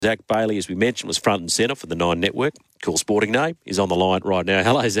Zach Bailey, as we mentioned, was front and centre for the Nine Network. Cool sporting name. He's on the line right now.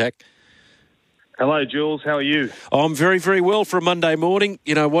 Hello, Zach. Hello, Jules. How are you? I'm very, very well for a Monday morning.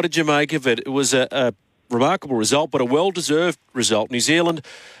 You know, what did you make of it? It was a remarkable result, but a well-deserved result. New Zealand,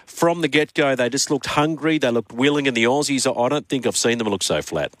 from the get-go, they just looked hungry. They looked willing, and the Aussies, I don't think I've seen them look so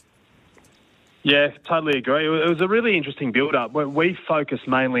flat. Yeah, totally agree. It was a really interesting build-up. We focused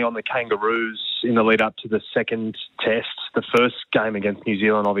mainly on the Kangaroos in the lead-up to the second test, the first game against New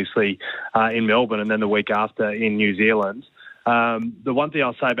Zealand, obviously, in Melbourne, and then the week after in New Zealand. The one thing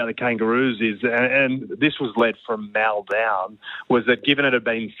I'll say about the Kangaroos is, and this was led from Mal down, was that given it had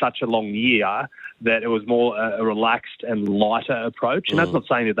been such a long year, that it was more a relaxed and lighter approach. And that's not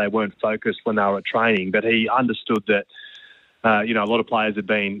saying that they weren't focused when they were at training, but he understood that a lot of players have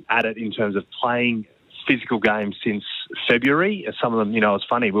been at it in terms of playing physical games since February. Some of them, it was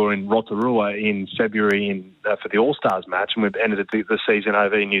funny, we were in Rotorua in February for the All-Stars match, and we've ended the season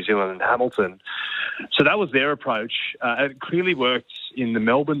over in New Zealand and Hamilton. So that was their approach. It clearly worked in the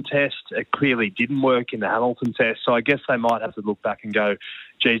Melbourne test. It clearly didn't work in the Hamilton test. So I guess they might have to look back and go,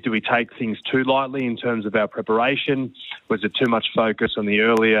 geez, do we take things too lightly in terms of our preparation? Was it too much focus on the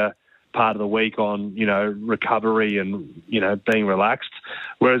earlier part of the week on, recovery and, being relaxed?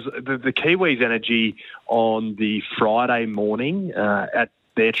 Whereas the Kiwis' energy on the Friday morning at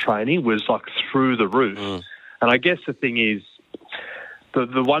their training was like through the roof. And I guess the thing is,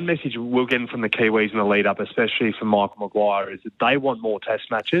 the one message we're getting from the Kiwis in the lead-up, especially from Michael Maguire, is that they want more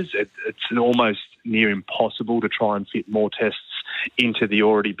test matches. It's almost near impossible to try and fit more tests into the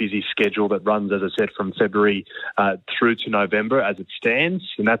already busy schedule that runs, as I said, from February through to November as it stands,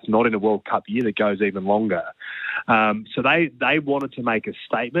 and that's not in a World Cup year that goes even longer. So they wanted to make a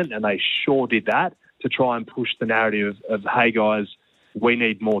statement, and they sure did that, to try and push the narrative of, hey, guys, we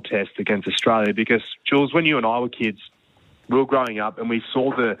need more tests against Australia. Because, Jules, when you and I were kids, we were growing up and we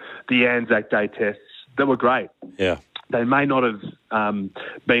saw the Anzac Day tests that were great. Yeah. They may not have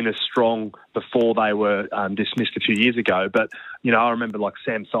been as strong before they were dismissed a few years ago, but I remember like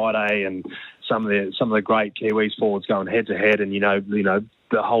Sam Side and some of the great Kiwis forwards going head to head, and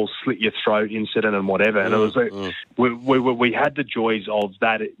the whole slit your throat incident and whatever. And it was we had the joys of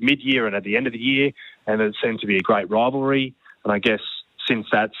that at mid-year and at the end of the year, and it seemed to be a great rivalry. And I guess since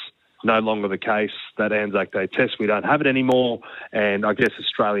that's no longer the case, that Anzac Day test, we don't have it anymore. And I guess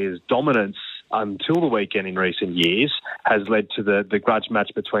Australia's dominance until the weekend in recent years has led to the grudge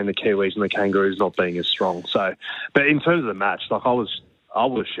match between the Kiwis and the Kangaroos not being as strong. So, but in terms of the match, like I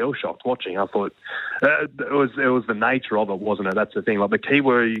was shell-shocked watching. I thought it was the nature of it, wasn't it? That's the thing. Like the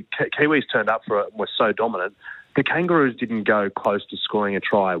Kiwis turned up for it and were so dominant. The Kangaroos didn't go close to scoring a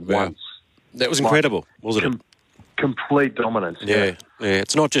try once. That was incredible, wasn't it? Complete dominance. Yeah.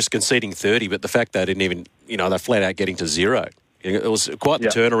 It's not just conceding 30, but the fact they didn't even, they're flat out getting to zero. It was quite the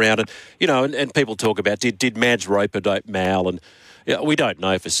turnaround. And people talk about, did Mads Roper dope Mal? And we don't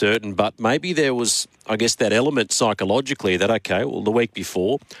know for certain, but maybe there was, I guess, that element psychologically that, okay, well, the week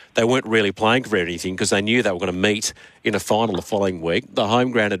before, they weren't really playing for anything because they knew they were going to meet in a final the following week, the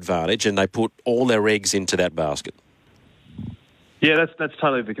home ground advantage, and they put all their eggs into that basket. Yeah, that's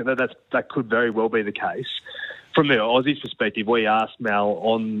totally that could very well be the case. From the Aussies' perspective, we asked Mal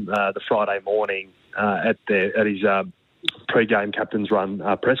on the Friday morning at his pre-game captain's run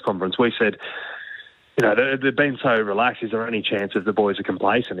press conference. We said, they've been so relaxed. Is there any chance that the boys are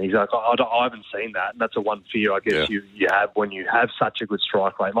complacent? He's like, I haven't seen that. And that's the one fear I guess you have when you have such a good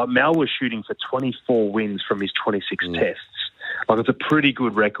strike rate. Like Mal was shooting for 24 wins from his 26 tests. Like it's a pretty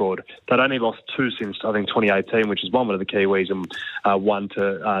good record. They'd only lost 2 since, I think, 2018, which is one to the Kiwis and one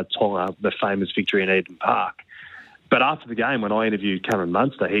to Tonga, the famous victory in Eden Park. But after the game, when I interviewed Cameron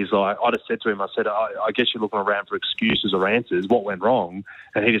Munster, he's like, I just said to him, I said, I guess you're looking around for excuses or answers. What went wrong?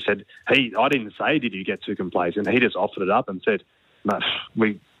 And he just said, I didn't say, did you get too complacent? He just offered it up and said, no,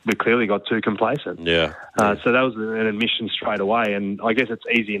 we clearly got too complacent. Yeah. So that was an admission straight away. And I guess it's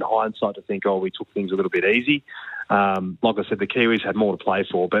easy in hindsight to think, we took things a little bit easy. Like I said, the Kiwis had more to play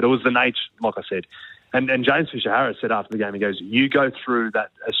for. But it was the nature, like I said. And James Fisher-Harris said after the game, he goes, you go through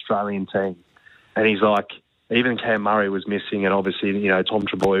that Australian team. And he's like, even Cam Murray was missing, and obviously, Tom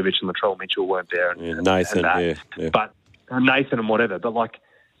Trbojevic and Latrell Mitchell weren't there. And Nathan, and yeah. But Nathan and whatever. But, like,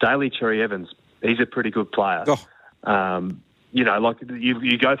 Daly Cherry Evans, he's a pretty good player. Like,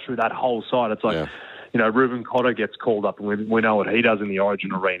 you go through that whole side. It's like, Ruben Cotter gets called up, and we know what he does in the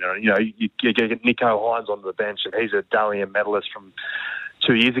Origin arena. And, you get Nico Hines onto the bench, and he's a Dalian medalist from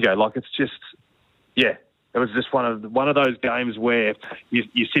 2 years ago. Like, it's just, it was just one of those games where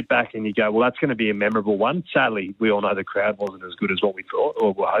you sit back and you go, well, that's going to be a memorable one. Sadly, we all know the crowd wasn't as good as what we thought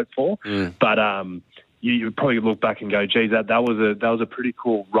or were hoped for. But you probably look back and go, geez, that was a pretty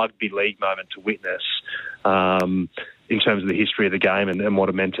cool rugby league moment to witness. In terms of the history of the game and what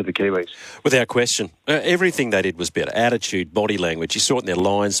it meant to the Kiwis. Without question. Everything they did was better. Attitude, body language. You saw it in their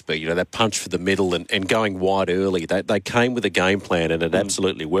line speed, that punch for the middle and going wide early. They came with a game plan and it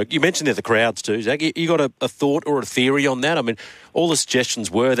absolutely worked. You mentioned there the crowds too, Zach. You got a thought or a theory on that? I mean, all the suggestions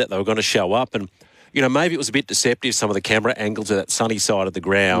were that they were going to show up and, maybe it was a bit deceptive, some of the camera angles of that sunny side of the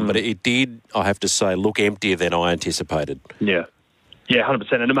ground, but it did, I have to say, look emptier than I anticipated. Yeah. Yeah,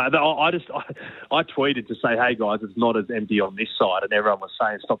 100%. And I tweeted to say, hey, guys, it's not as empty on this side. And everyone was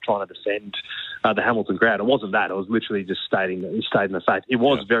saying, stop trying to defend the Hamilton crowd. It wasn't that. It was literally just stating the fact. It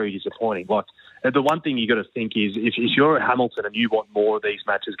was very disappointing. Like, the one thing you got to think is if you're at Hamilton and you want more of these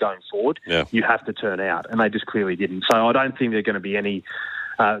matches going forward, you have to turn out. And they just clearly didn't. So I don't think there are going to be any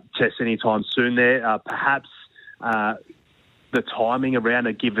tests anytime soon there. Perhaps... the timing around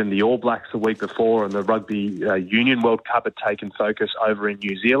it, given the All Blacks the week before and the Rugby Union World Cup had taken focus over in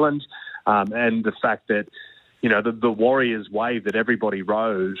New Zealand, and the fact that, the Warriors wave that everybody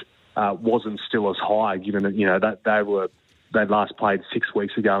rode wasn't still as high, given that, they last played 6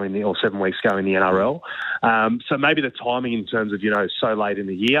 weeks ago or 7 weeks ago in the NRL. So maybe the timing in terms of, so late in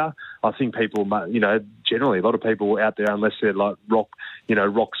the year, I think people, generally a lot of people out there, unless they're like rock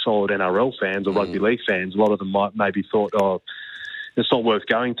solid NRL fans or rugby league fans, a lot of them might maybe thought, it's not worth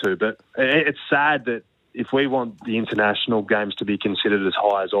going to. But it's sad that if we want the international games to be considered as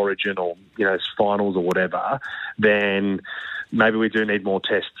high as Origin or, finals or whatever, then maybe we do need more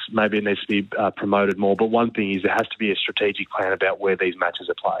tests. Maybe it needs to be promoted more. But one thing is there has to be a strategic plan about where these matches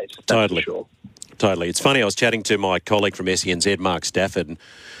are played. Totally. For sure. Totally. It's funny, I was chatting to my colleague from SENZ, Mark Stafford,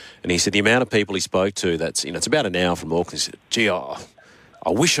 and he said the amount of people he spoke to, that's, it's about an hour from Auckland, he said, gee, I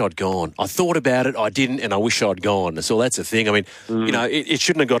wish I'd gone. I thought about it, I didn't, and I wish I'd gone. So that's the thing. I mean, it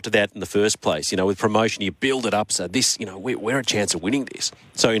shouldn't have got to that in the first place. With promotion, you build it up so this, we're a chance of winning this.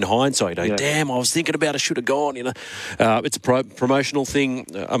 So in hindsight, damn, I was thinking about it, should have gone, It's a promotional thing,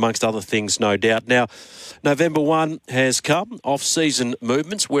 amongst other things, no doubt. Now, November 1 has come, off-season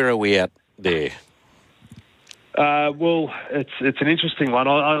movements. Where are we at there? Well, it's an interesting one.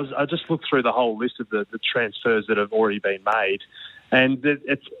 I just looked through the whole list of the transfers that have already been made. And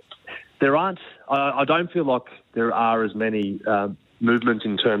there aren't. I don't feel like there are as many movements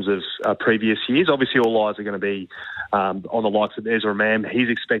in terms of previous years. Obviously, all eyes are going to be on the likes of Ezra Mam. He's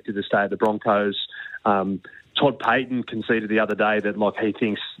expected to stay at the Broncos. Todd Payton conceded the other day that he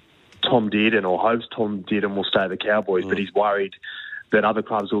thinks Tom Dearden or hopes Tom Dearden will stay at the Cowboys, but he's worried that other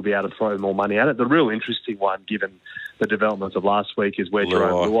clubs will be able to throw more money at it. The real interesting one, given the developments of last week, is where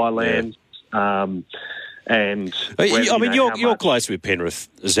Jerome Luai lands. And you're close with Penrith,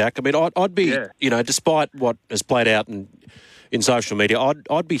 Zach. I mean, I'd be, despite what has played out in social media,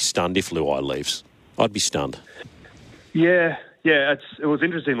 I'd be stunned if Luai leaves. I'd be stunned. Yeah, it was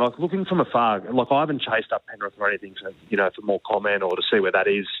interesting. Looking from afar, I haven't chased up Penrith or anything for more comment or to see where that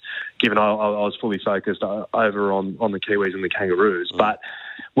is. Given I was fully focused over on the Kiwis and the Kangaroos, but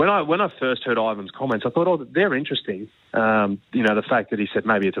when I first heard Ivan's comments, I thought, they're interesting. The fact that he said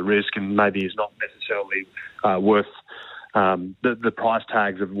maybe it's a risk and maybe it's not necessarily worth the price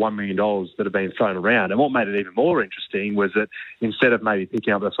tags of $1 million that have been thrown around. And what made it even more interesting was that instead of maybe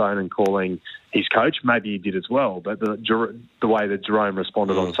picking up the phone and calling his coach, maybe he did as well, but the way that Jerome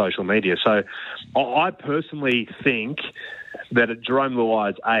responded on social media. So I personally think that at Jerome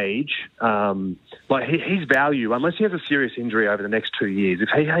Luai's age, his value, unless he has a serious injury over the next 2 years, if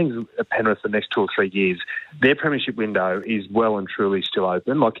he hangs at Penrith the next 2 or 3 years, their premiership window is well and truly still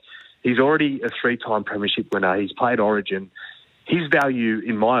open. He's already a 3-time premiership winner. He's played Origin. His value,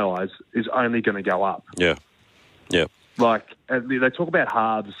 in my eyes, is only going to go up. Yeah. Yeah. They talk about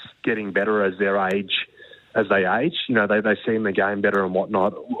halves getting better as they age. They see in the game better and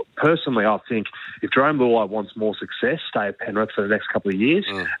whatnot. Personally, I think if Jerome Luai wants more success, stay at Penrith for the next couple of years.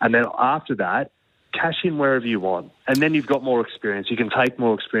 And then after that, cash in wherever you want. And then you've got more experience. You can take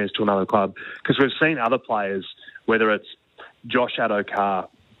more experience to another club. Because we've seen other players, whether it's Josh Adokar,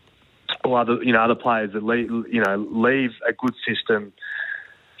 or other players that leave a good system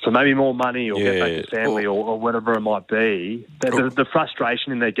for maybe more money or get back to family or whatever it might be. The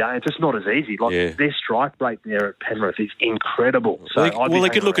frustration in their game, it's just not as easy. Their strike rate there at Penrith is incredible. So they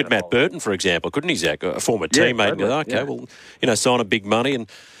could look at Matt Burton, for example, couldn't he, Zach? A former teammate. And go, sign a big money and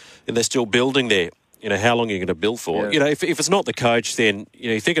they're still building there. How long are you going to build for? Yeah. If it's not the coach, then,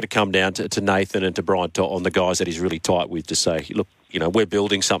 you think it'd come down to Nathan and to Brian To'o on the guys that he's really tight with to say, look, we're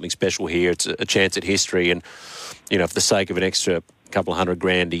building something special here. It's a chance at history. And, for the sake of an extra couple of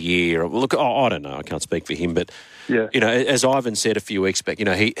 $100,000 a year. Look, I don't know. I can't speak for him, but yeah. As Ivan said a few weeks back,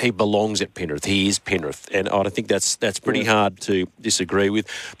 he belongs at Penrith. He is Penrith, and I think that's pretty hard to disagree with.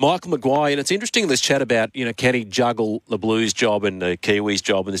 Michael Maguire, and it's interesting this chat about can he juggle the Blues job and the Kiwis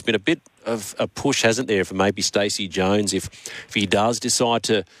job, and there's been a bit of a push, hasn't there, for maybe Stacey Jones if he does decide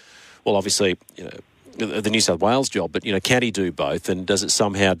to, well, obviously the New South Wales job, but can he do both, and does it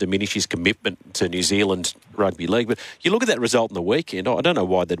somehow diminish his commitment to New Zealand Rugby League? But you look at that result in the weekend, I don't know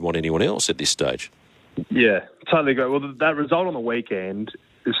why they'd want anyone else at this stage. Yeah, totally agree. Well, that result on the weekend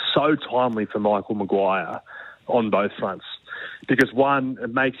is so timely for Michael Maguire on both fronts because, one,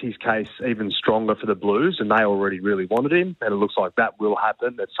 it makes his case even stronger for the Blues, and they already really wanted him, and it looks like that will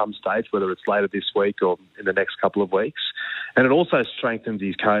happen at some stage, whether it's later this week or in the next couple of weeks. And it also strengthens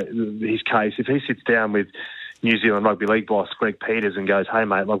his case if he sits down with New Zealand Rugby League boss Greg Peters and goes, "Hey,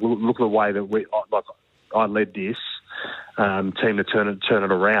 mate, look at the way that I led this team to turn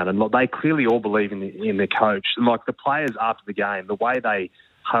it around," and they clearly all believe in their coach. And the players after the game, the way they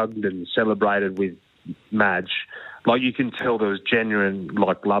hugged and celebrated with Madge, you can tell there was genuine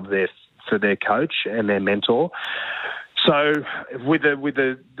love there for their coach and their mentor. So with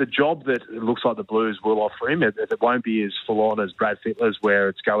the job that it looks like the Blues will offer him, it won't be as full on as Brad Fittler's, where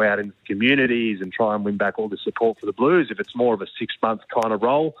it's go out into the communities and try and win back all the support for the Blues. If it's more of a 6-month kind of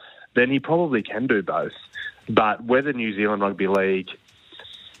role, then he probably can do both. But whether New Zealand Rugby League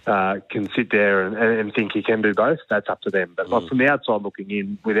can sit there and think he can do both, that's up to them. But from the outside looking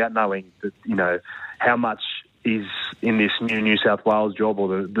in, without knowing that, how much is in this New South Wales job or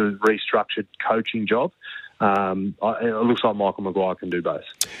the restructured coaching job, it looks like Michael Maguire can do both.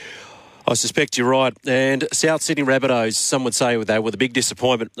 I suspect you're right. And South Sydney Rabbitohs, some would say they were the big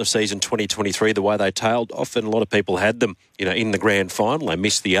disappointment of season 2023, the way they tailed off, and a lot of people had them, in the grand final. They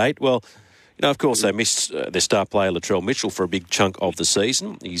missed the 8. Well, of course, they missed their star player, Latrell Mitchell, for a big chunk of the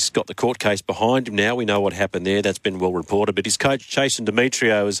season. He's got the court case behind him now. We know what happened there. That's been well reported. But his coach, Jason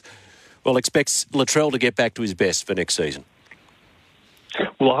Demetriou, expects Latrell to get back to his best for next season.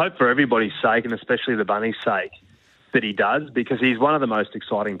 Well, I hope for everybody's sake, and especially the Bunnies' sake, that he does, because he's one of the most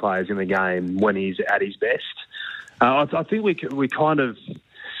exciting players in the game when he's at his best. I think we kind of,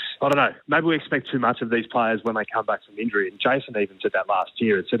 I don't know, maybe we expect too much of these players when they come back from injury. And Jason even said that last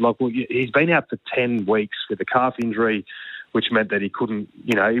year. It said, he's been out for 10 weeks with a calf injury, which meant that he couldn't,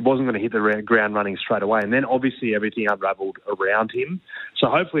 he wasn't going to hit the ground running straight away. And then obviously everything unravelled around him. So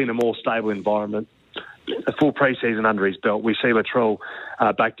hopefully in a more stable environment, a full pre-season under his belt, we see Latrell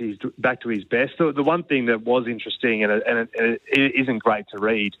back to his best. The one thing that was interesting, and it isn't great to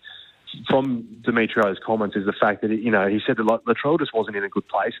read from Demetriou's comments, is the fact that he said that Latrell just wasn't in a good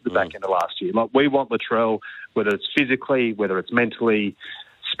place at the back end of last year. We want Latrell, whether it's physically, whether it's mentally,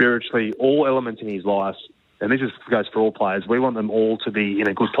 spiritually, all elements in his life, and this goes for all players. We want them all to be in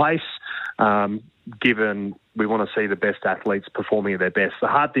a good place. Given we want to see the best athletes performing at their best. The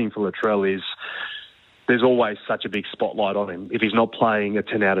hard thing for Latrell is there's always such a big spotlight on him. If he's not playing a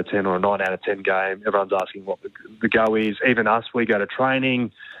 10 out of 10 or a 9 out of 10 game, everyone's asking what the go is. Even us, we go to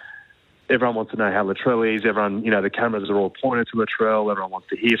training. Everyone wants to know how Latrell is. Everyone, the cameras are all pointed to Latrell. Everyone wants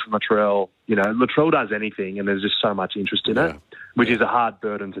to hear from Latrell. Latrell does anything, and there's just so much interest in it, which is a hard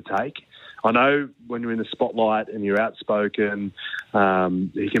burden to take. I know when you're in the spotlight and you're outspoken,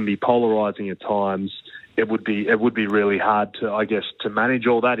 he can be polarising at times. It would be really hard to manage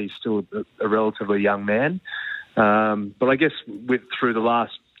all that. He's still a relatively young man. But I guess through the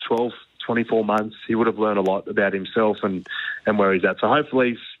last 12, 24 months, he would have learned a lot about himself and where he's at. So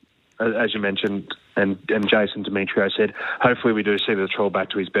hopefully, as you mentioned, and Jason Demetriou said, hopefully we do see Latrell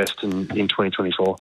back to his best in 2024.